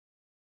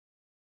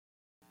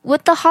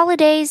With the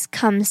holidays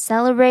comes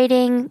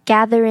celebrating,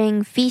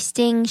 gathering,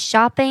 feasting,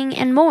 shopping,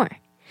 and more.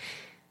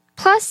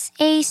 Plus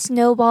a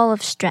snowball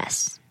of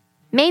stress,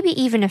 maybe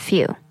even a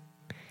few.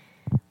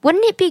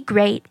 Wouldn't it be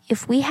great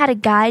if we had a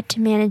guide to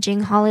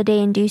managing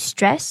holiday-induced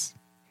stress?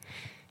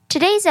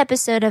 Today's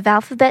episode of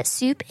Alphabet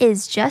Soup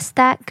is just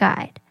that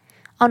guide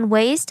on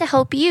ways to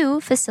help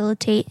you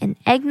facilitate an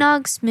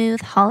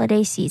eggnog-smooth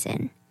holiday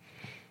season.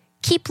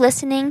 Keep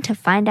listening to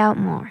find out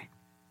more.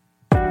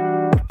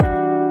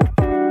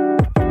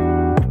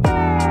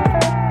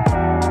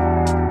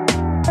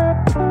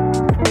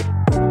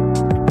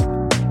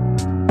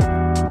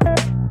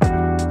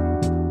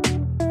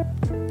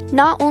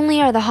 Not only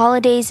are the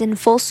holidays in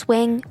full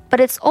swing, but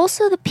it's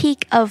also the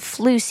peak of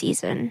flu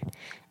season.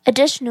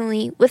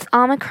 Additionally, with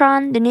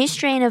Omicron, the new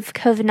strain of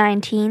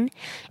COVID-19,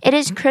 it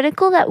is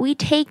critical that we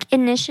take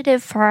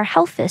initiative for our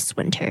health this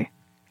winter.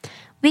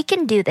 We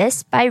can do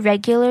this by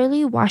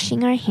regularly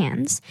washing our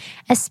hands,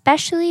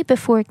 especially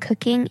before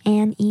cooking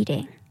and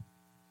eating.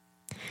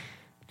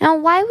 Now,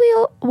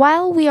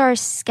 while we are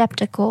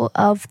skeptical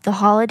of the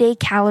holiday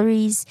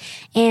calories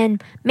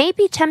and may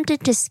be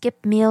tempted to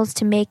skip meals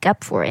to make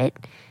up for it,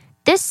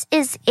 this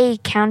is a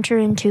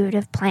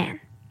counterintuitive plan.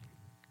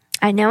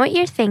 I know what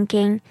you're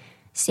thinking,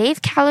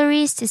 save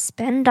calories to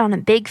spend on a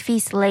big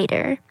feast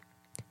later.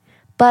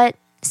 But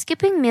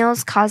skipping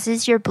meals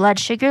causes your blood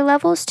sugar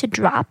levels to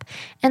drop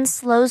and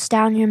slows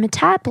down your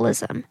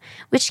metabolism,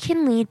 which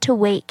can lead to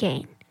weight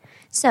gain.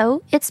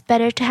 So it's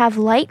better to have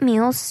light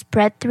meals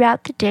spread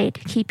throughout the day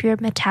to keep your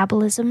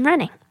metabolism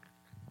running.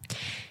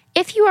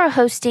 If you are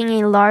hosting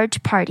a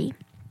large party,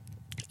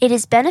 it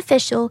is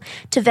beneficial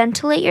to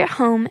ventilate your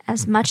home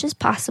as much as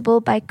possible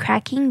by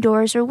cracking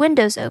doors or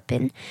windows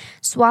open,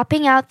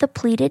 swapping out the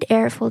pleated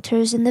air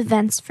filters in the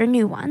vents for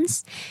new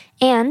ones,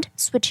 and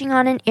switching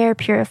on an air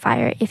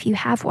purifier if you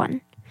have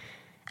one.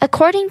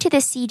 According to the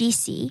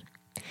CDC,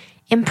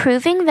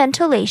 improving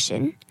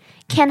ventilation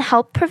can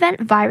help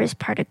prevent virus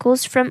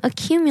particles from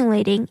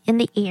accumulating in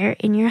the air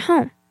in your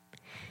home.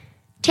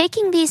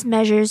 Taking these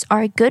measures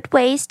are good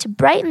ways to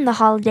brighten the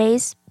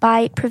holidays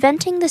by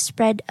preventing the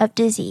spread of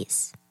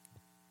disease.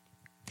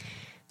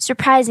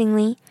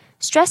 Surprisingly,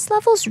 stress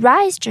levels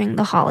rise during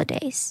the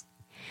holidays.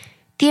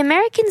 The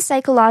American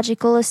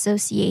Psychological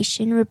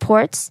Association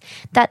reports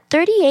that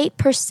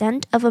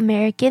 38% of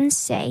Americans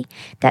say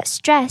that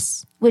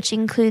stress, which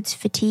includes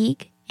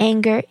fatigue,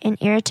 anger, and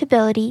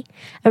irritability,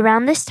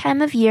 around this time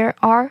of year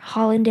are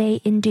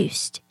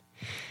holiday-induced.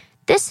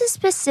 This is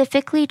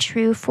specifically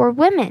true for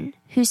women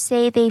who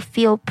say they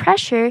feel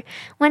pressure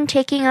when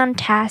taking on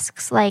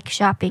tasks like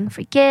shopping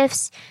for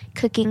gifts,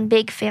 cooking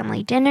big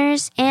family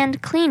dinners,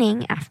 and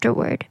cleaning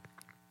afterward.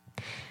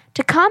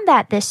 To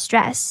combat this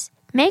stress,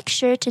 make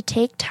sure to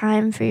take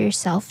time for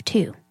yourself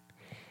too.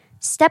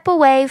 Step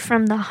away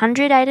from the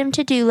 100-item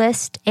to-do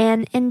list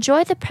and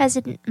enjoy the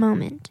present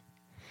moment.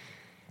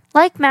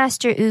 Like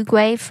Master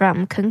Oogway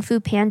from Kung Fu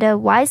Panda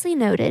wisely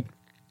noted,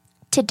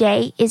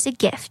 today is a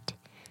gift.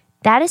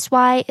 That is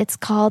why it's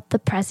called the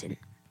present.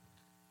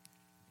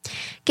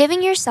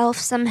 Giving yourself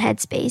some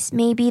headspace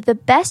may be the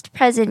best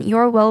present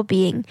your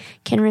well-being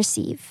can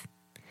receive.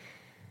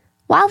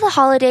 While the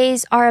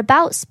holidays are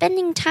about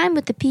spending time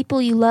with the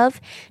people you love,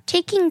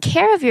 taking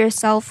care of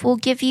yourself will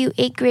give you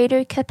a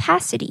greater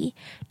capacity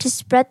to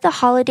spread the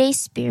holiday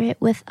spirit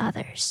with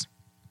others.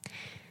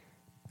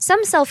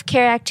 Some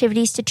self-care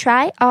activities to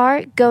try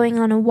are going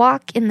on a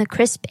walk in the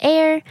crisp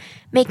air,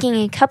 making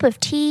a cup of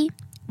tea,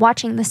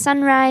 watching the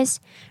sunrise,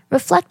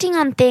 reflecting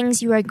on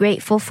things you are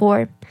grateful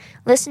for,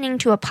 listening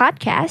to a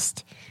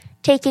podcast,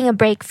 taking a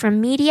break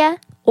from media,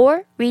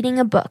 or reading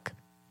a book.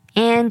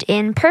 And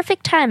in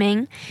perfect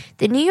timing,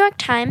 the New York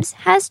Times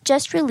has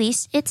just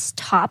released its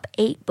top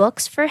 8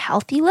 books for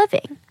healthy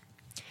living.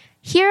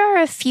 Here are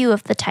a few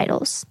of the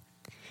titles.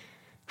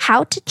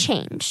 How to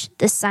Change: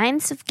 The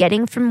Science of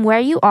Getting from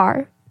Where You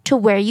Are to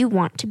Where You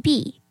Want to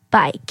Be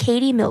by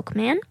Katie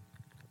Milkman.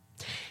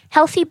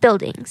 Healthy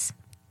Buildings: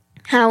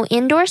 How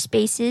Indoor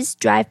Spaces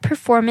Drive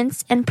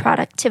Performance and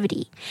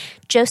Productivity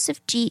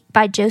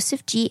by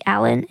Joseph G.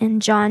 Allen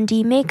and John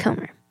D.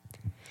 Maycomer.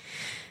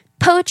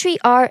 Poetry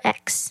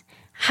RX: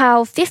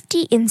 How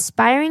 50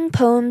 Inspiring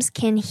Poems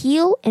Can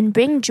Heal and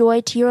Bring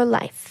Joy to Your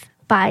Life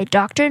by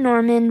Dr.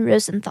 Norman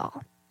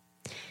Rosenthal.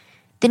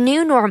 The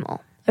New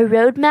Normal: A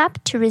Roadmap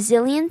to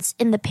Resilience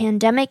in the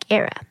Pandemic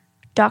Era,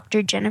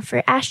 Dr.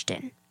 Jennifer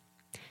Ashton.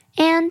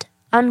 And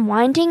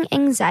Unwinding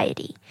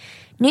Anxiety: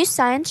 New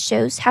science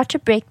shows how to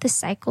break the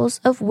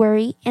cycles of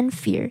worry and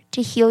fear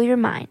to heal your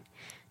mind,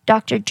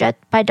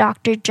 by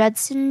Dr.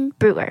 Judson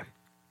Brewer.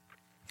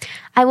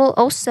 I will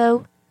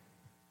also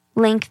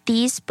link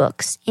these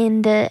books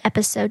in the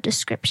episode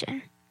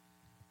description.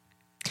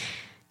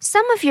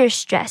 Some of your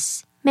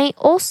stress may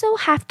also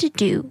have to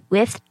do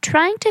with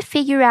trying to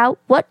figure out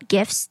what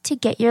gifts to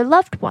get your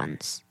loved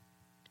ones.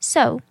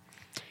 So,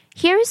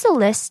 here is a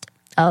list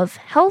of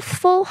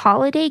healthful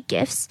holiday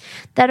gifts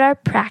that are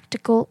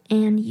practical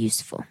and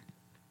useful.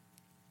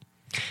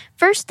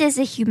 First is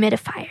a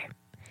humidifier.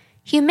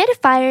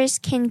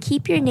 Humidifiers can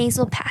keep your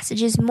nasal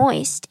passages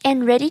moist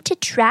and ready to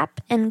trap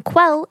and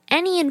quell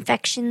any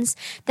infections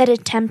that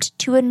attempt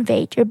to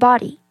invade your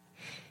body.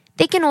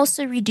 They can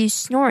also reduce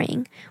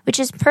snoring, which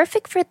is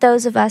perfect for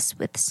those of us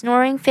with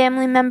snoring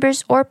family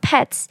members or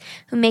pets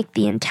who make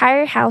the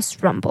entire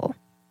house rumble.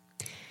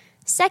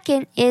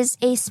 Second is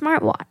a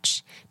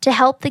smartwatch to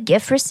help the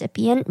gift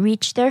recipient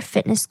reach their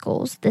fitness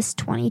goals this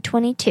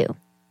 2022.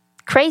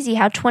 Crazy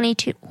how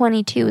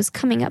 2022 is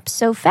coming up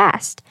so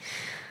fast.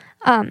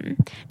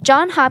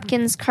 John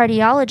Hopkins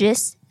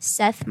cardiologist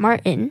Seth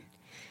Martin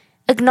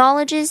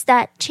acknowledges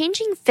that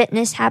changing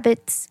fitness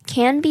habits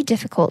can be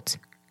difficult,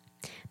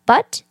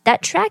 but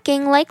that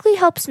tracking likely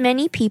helps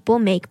many people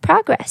make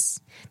progress.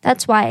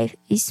 That's why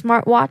a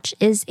smartwatch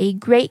is a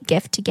great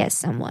gift to get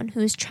someone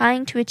who is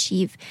trying to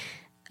achieve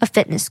a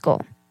fitness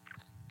goal.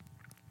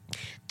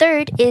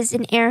 Third is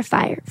an air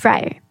fryer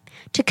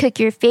to cook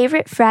your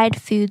favorite fried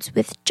foods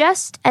with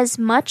just as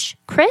much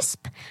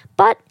crisp,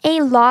 but a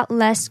lot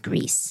less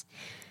grease.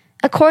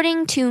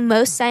 According to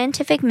most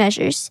scientific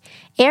measures,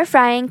 air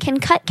frying can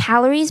cut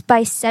calories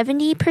by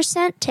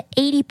 70% to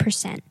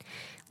 80%,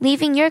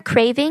 leaving your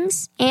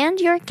cravings and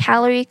your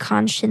calorie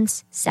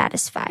conscience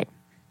satisfied.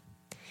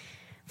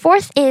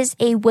 Fourth is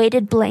a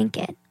weighted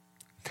blanket.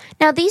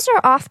 Now, these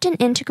are often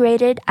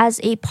integrated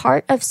as a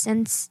part of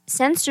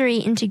sensory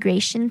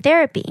integration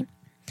therapy.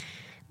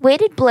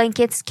 Weighted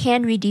blankets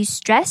can reduce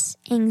stress,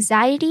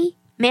 anxiety,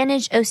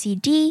 manage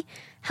OCD,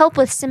 help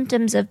with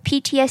symptoms of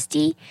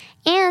PTSD,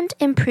 and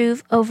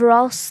improve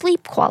overall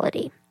sleep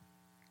quality.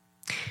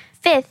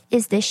 Fifth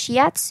is the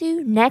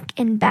Shiatsu neck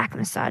and back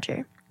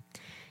massager.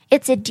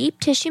 It's a deep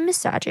tissue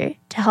massager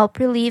to help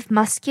relieve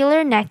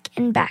muscular neck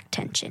and back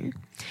tension.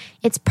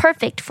 It's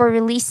perfect for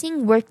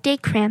releasing workday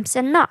cramps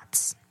and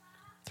knots.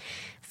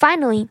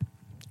 Finally,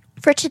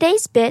 for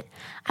today's bit,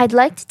 I'd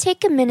like to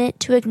take a minute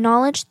to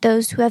acknowledge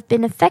those who have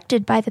been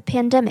affected by the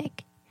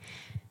pandemic.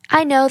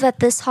 I know that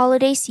this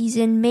holiday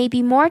season may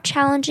be more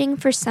challenging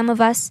for some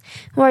of us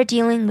who are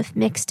dealing with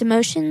mixed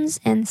emotions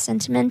and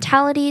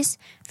sentimentalities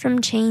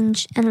from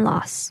change and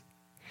loss.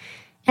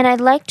 And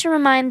I'd like to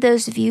remind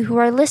those of you who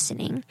are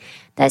listening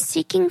that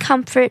seeking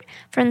comfort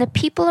from the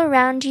people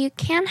around you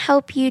can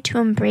help you to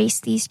embrace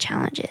these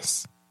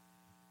challenges.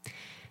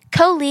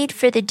 Co-lead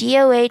for the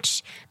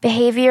DOH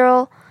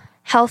Behavioral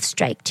Health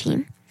Strike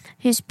Team,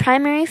 whose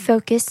primary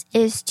focus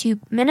is to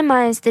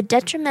minimize the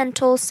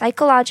detrimental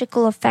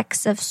psychological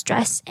effects of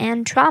stress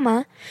and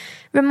trauma,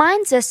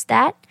 reminds us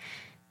that,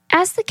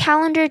 as the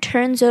calendar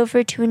turns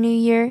over to a new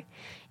year,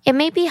 it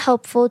may be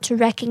helpful to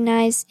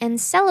recognize and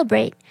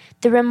celebrate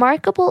the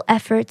remarkable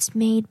efforts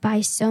made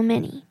by so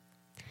many.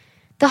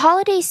 The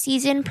holiday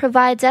season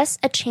provides us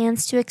a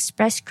chance to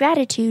express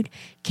gratitude,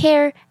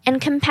 care,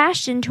 and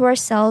compassion to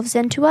ourselves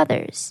and to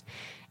others,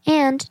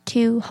 and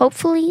to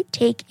hopefully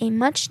take a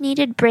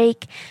much-needed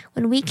break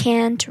when we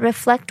can to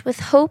reflect with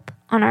hope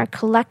on our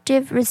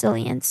collective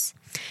resilience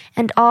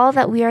and all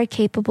that we are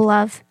capable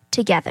of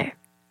together.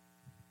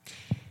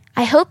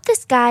 I hope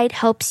this guide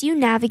helps you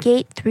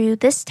navigate through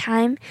this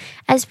time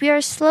as we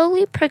are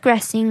slowly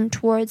progressing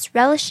towards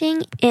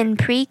relishing in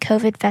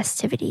pre-COVID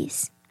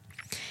festivities.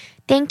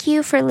 Thank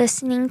you for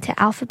listening to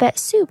Alphabet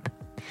Soup.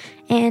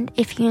 And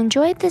if you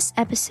enjoyed this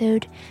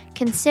episode,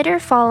 consider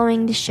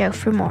following the show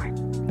for more.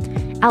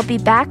 I'll be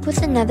back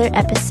with another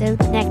episode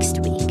next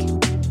week.